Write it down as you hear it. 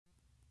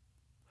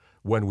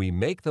When we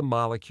make the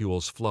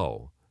molecules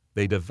flow,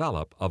 they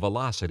develop a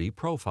velocity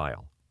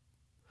profile.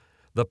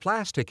 The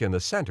plastic in the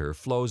center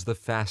flows the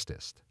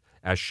fastest,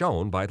 as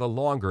shown by the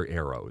longer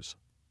arrows.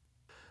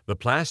 The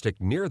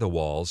plastic near the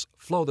walls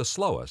flow the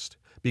slowest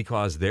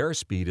because their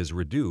speed is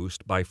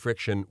reduced by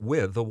friction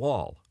with the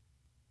wall.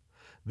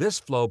 This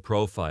flow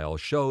profile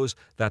shows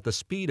that the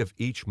speed of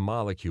each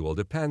molecule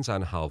depends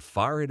on how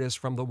far it is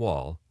from the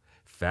wall,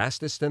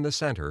 fastest in the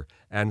center,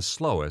 and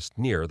slowest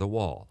near the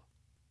wall.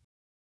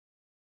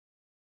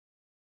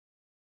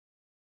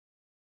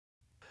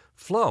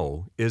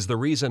 Flow is the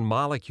reason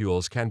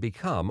molecules can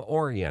become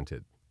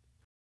oriented.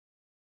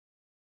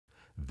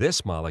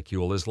 This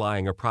molecule is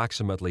lying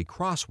approximately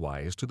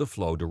crosswise to the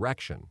flow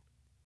direction.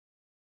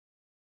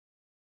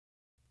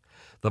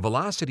 The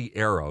velocity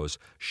arrows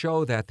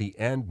show that the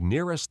end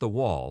nearest the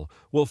wall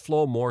will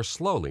flow more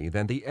slowly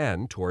than the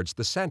end towards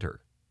the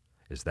center.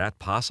 Is that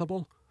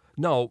possible?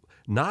 No,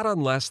 not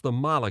unless the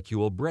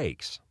molecule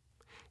breaks.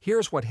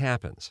 Here's what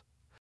happens.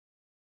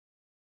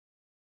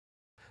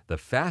 The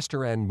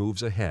faster end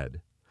moves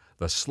ahead,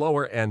 the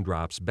slower end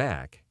drops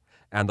back,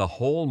 and the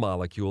whole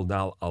molecule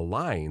now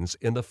aligns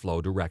in the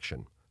flow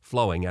direction,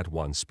 flowing at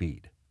one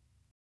speed.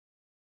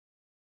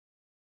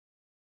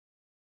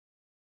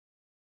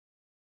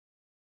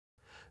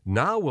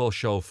 Now we'll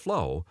show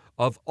flow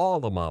of all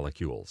the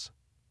molecules.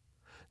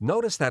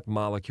 Notice that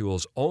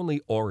molecules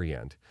only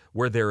orient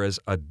where there is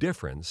a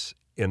difference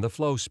in the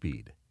flow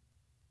speed.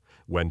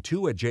 When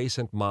two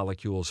adjacent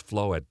molecules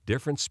flow at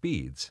different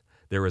speeds,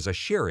 there is a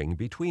shearing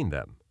between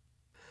them.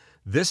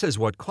 This is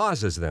what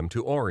causes them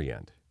to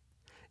orient.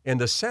 In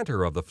the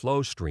center of the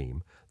flow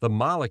stream, the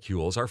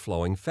molecules are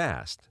flowing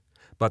fast,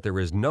 but there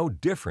is no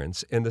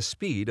difference in the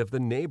speed of the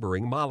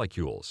neighboring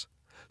molecules,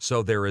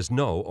 so there is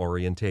no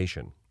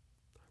orientation.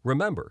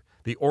 Remember,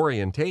 the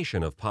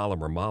orientation of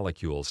polymer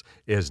molecules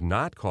is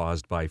not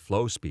caused by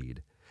flow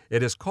speed.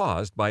 It is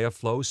caused by a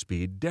flow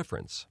speed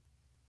difference.